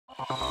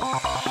मैं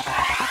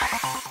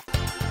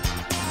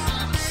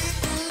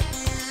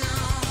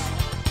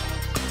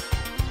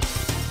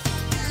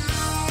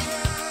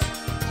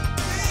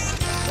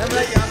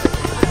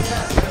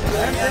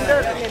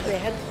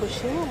बेहद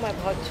खुश हूँ, मैं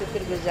बहुत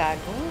शुक्रगुजार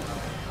हूँ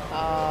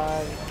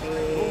और कि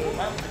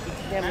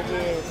इतना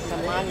मुझे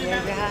सम्मान मिल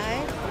रहा है,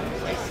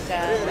 इसका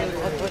मैं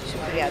बहुत बहुत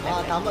शुक्रिया अदा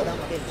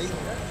करती हूँ।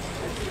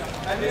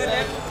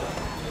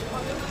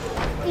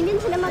 इंडियन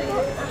सिनेमा को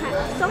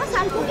 100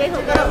 साल पूरे हो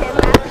गए हैं।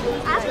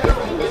 आपको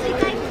इंडस्ट्री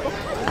का एक बहुत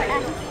बड़ा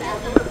हिस्सा,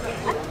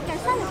 अब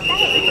कैसा लगता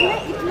है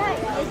इतना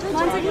ये जो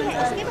जर्नी है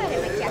इसके बारे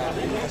में क्या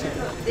कहेंगे?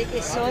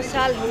 देखिए 100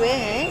 साल हुए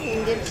हैं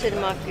इंडियन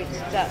सिनेमा के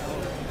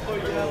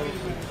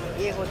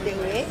ये होते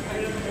हुए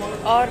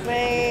और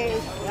मैं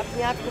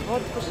अपने आप को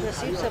बहुत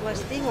खुशनसीब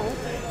समझती हूँ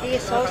कि ये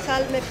 100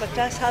 साल में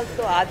 50 साल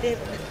तो आधे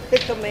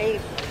तो मैं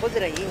खुद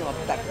रही हूँ अब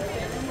तक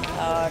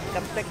और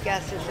कब तक क्या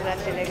सिलसिला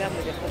चलेगा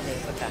मुझे खुद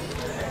नहीं पता।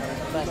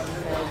 बस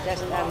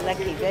just I am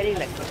lucky, very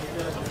lucky.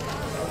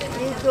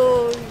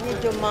 ये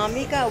जो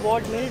मामी का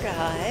अवार्ड मिल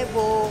रहा है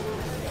वो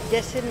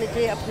जैसे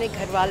मुझे अपने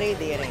घर वाले ही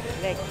दे रहे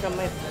हैं, like from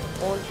my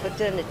own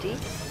fraternity,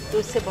 तो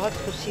उससे बहुत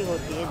खुशी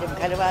होती है जब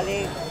घर वाले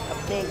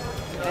अपने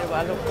घर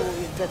वालों को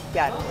इज्जत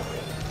प्यार देते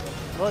हैं,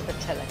 बहुत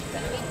अच्छा लगता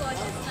है।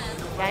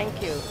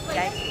 Thank you,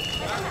 thank you.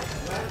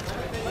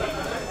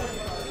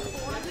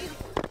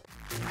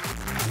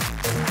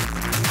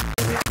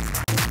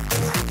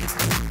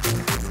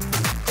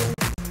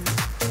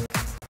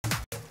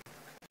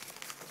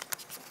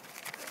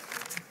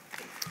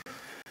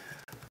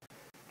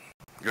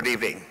 Good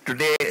evening.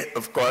 Today,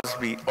 of course,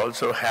 we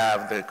also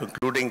have the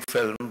concluding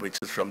film, which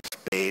is from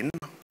Spain.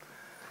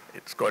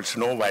 It's called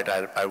Snow White.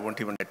 I won't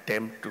even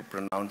attempt to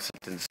pronounce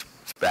it in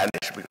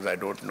Spanish because I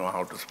don't know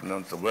how to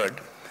pronounce the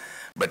word.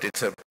 But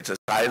it's a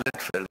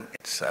silent film.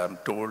 It's, I'm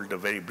told, a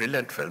very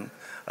brilliant film.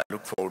 I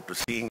look forward to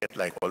seeing it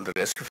like all the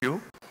rest of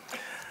you.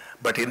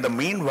 But in the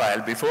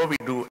meanwhile, before we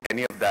do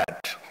any of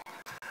that,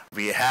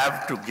 we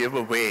have to give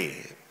away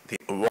the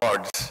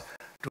awards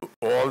to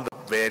all the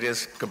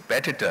various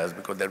competitors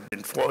because there have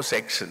been 4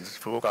 sections,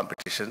 4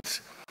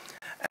 competitions.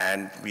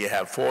 And we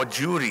have 4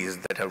 juries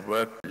that have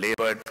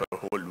labored for a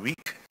whole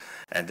week,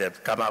 and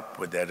they've come up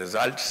with their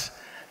results.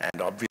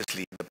 And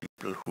obviously, the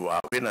people who are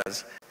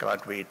winners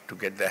can't wait to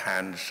get their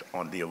hands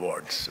on the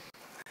awards.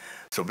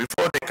 So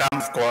before they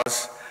come, of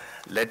course,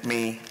 let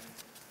me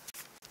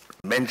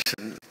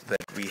mention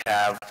that we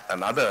have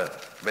another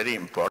very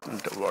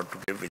important award to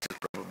give, which is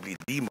probably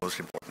the most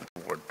important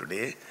award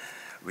today,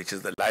 which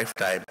is the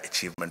Lifetime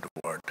Achievement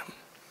Award.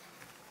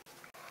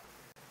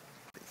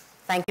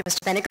 Thank you, Mr.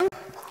 Benigam.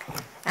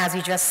 As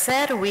you just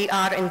said, we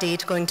are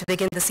indeed going to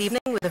begin this evening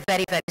with a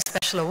very, very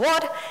special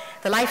award,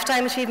 the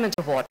Lifetime Achievement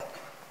Award.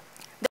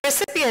 The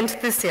recipient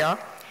this year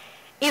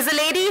is a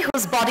lady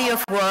whose body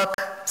of work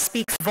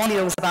speaks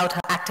volumes about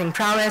her acting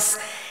prowess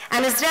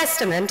and is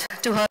testament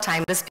to her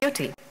timeless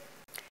beauty.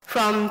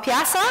 From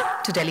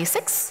Pyasa to Delhi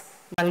 6,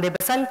 Bangde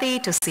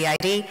Basanti to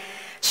CID,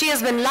 she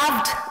has been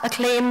loved,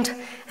 acclaimed,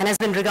 and has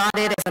been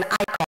regarded as an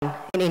icon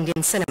in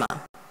Indian cinema.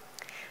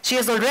 She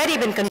has already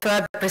been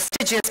conferred the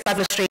prestigious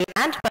Padma Shri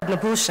and Padma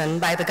Bhushan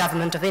by the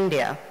Government of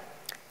India.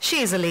 She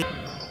is a lady.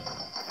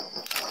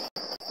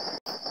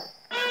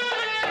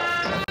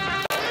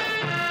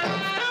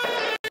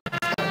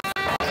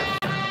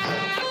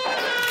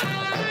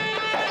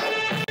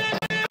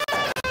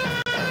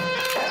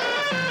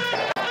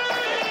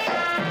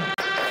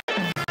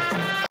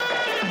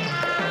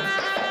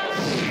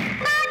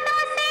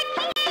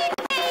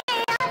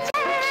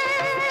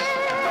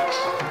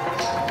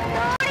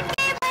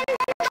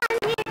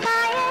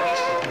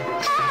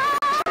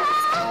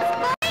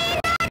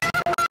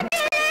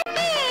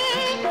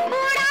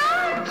 उड़ा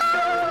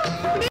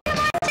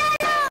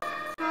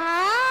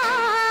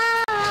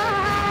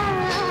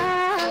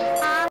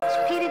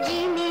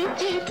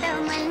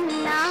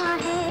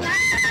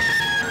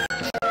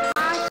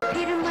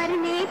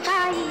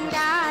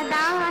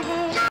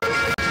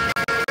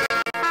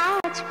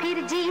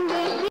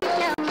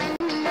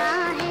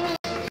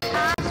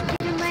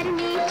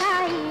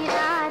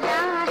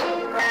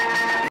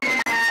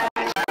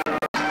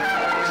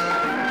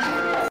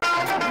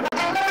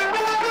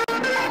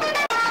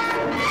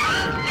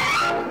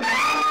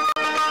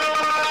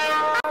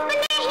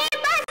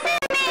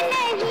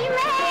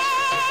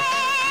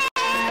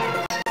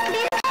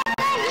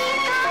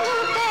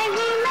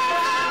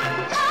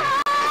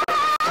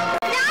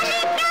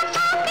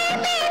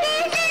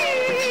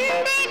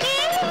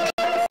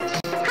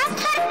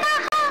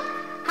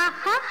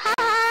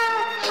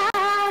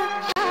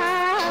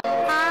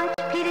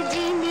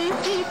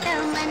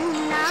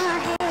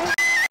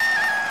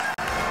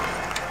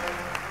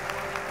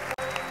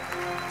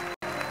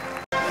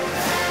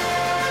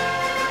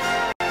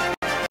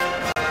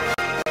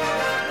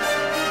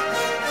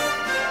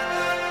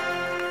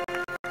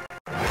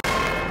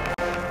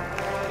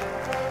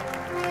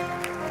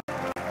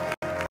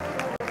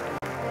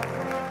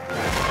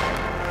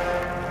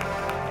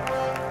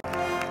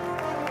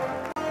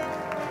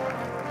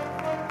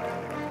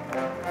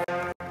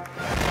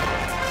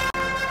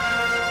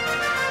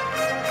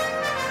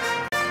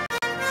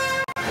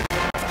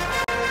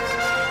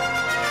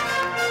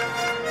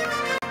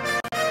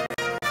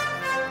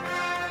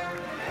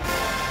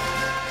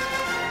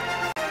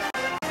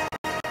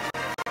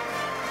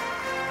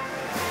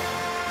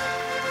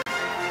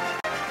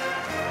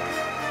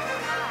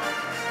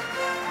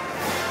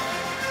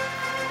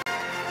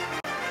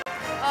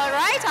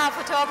our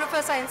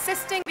photographers are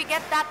insisting we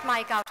get that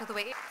mic out of the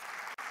way.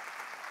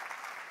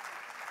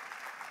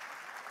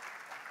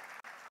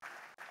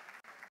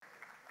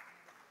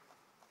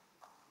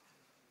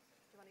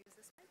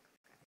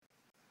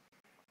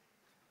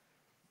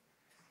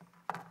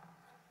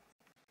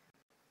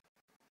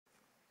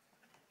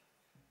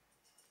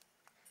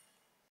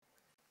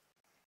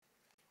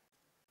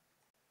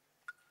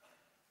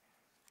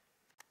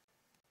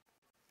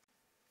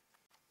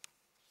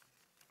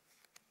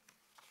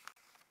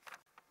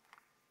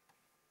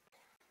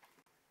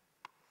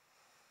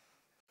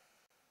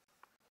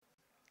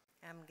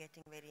 I'm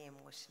getting very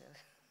emotional.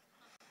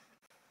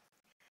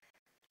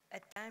 A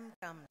time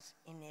comes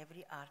in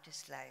every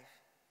artist's life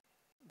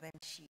when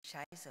she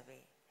shies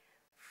away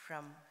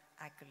from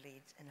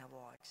accolades and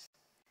awards,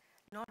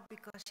 not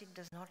because she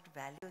does not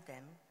value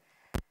them,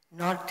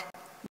 not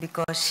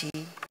because she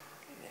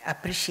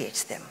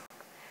appreciates them,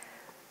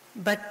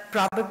 but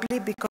probably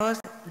because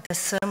the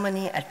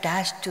ceremony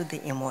attached to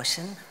the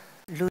emotion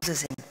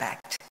loses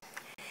impact.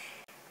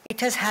 It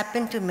has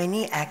happened to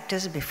many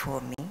actors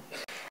before me,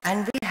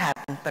 and will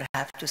happen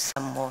perhaps to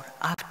some more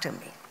after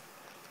me.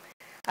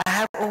 I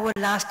have over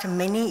the last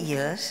many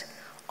years,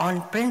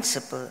 on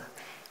principle,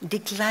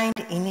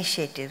 declined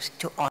initiatives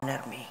to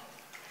honor me.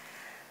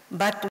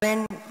 But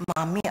when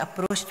Mami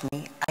approached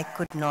me, I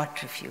could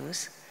not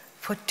refuse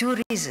for two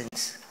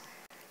reasons.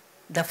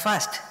 The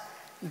first,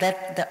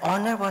 that the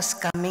honor was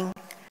coming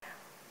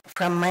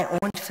from my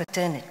own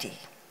fraternity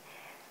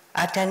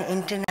at an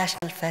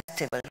international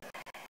festival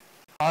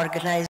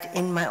organized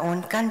in my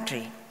own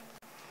country.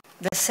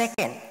 The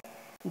second,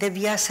 that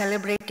we are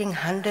celebrating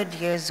 100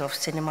 years of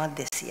cinema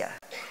this year,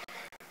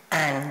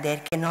 and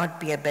there cannot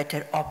be a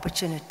better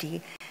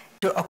opportunity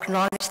to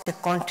acknowledge the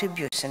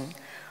contribution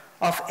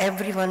of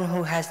everyone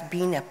who has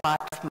been a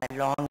part of my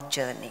long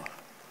journey.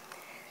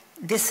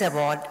 This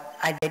award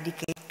I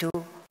dedicate to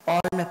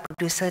all my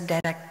producer,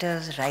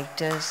 directors,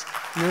 writers,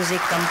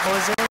 music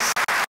composers,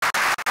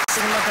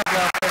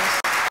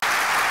 cinematographers,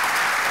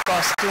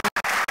 costume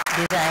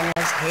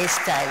designers,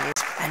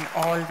 hairstylists, and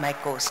all my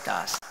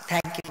co-stars.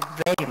 Thank you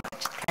very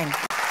much. Thank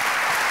you.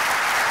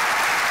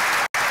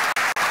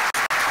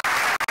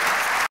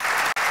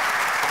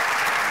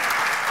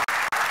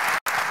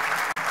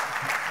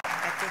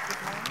 I take it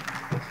now?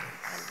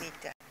 I'll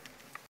wait.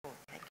 Oh,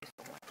 thank you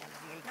so much. I'm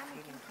really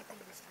feeling.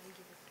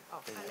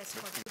 Let's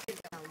put it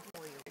down.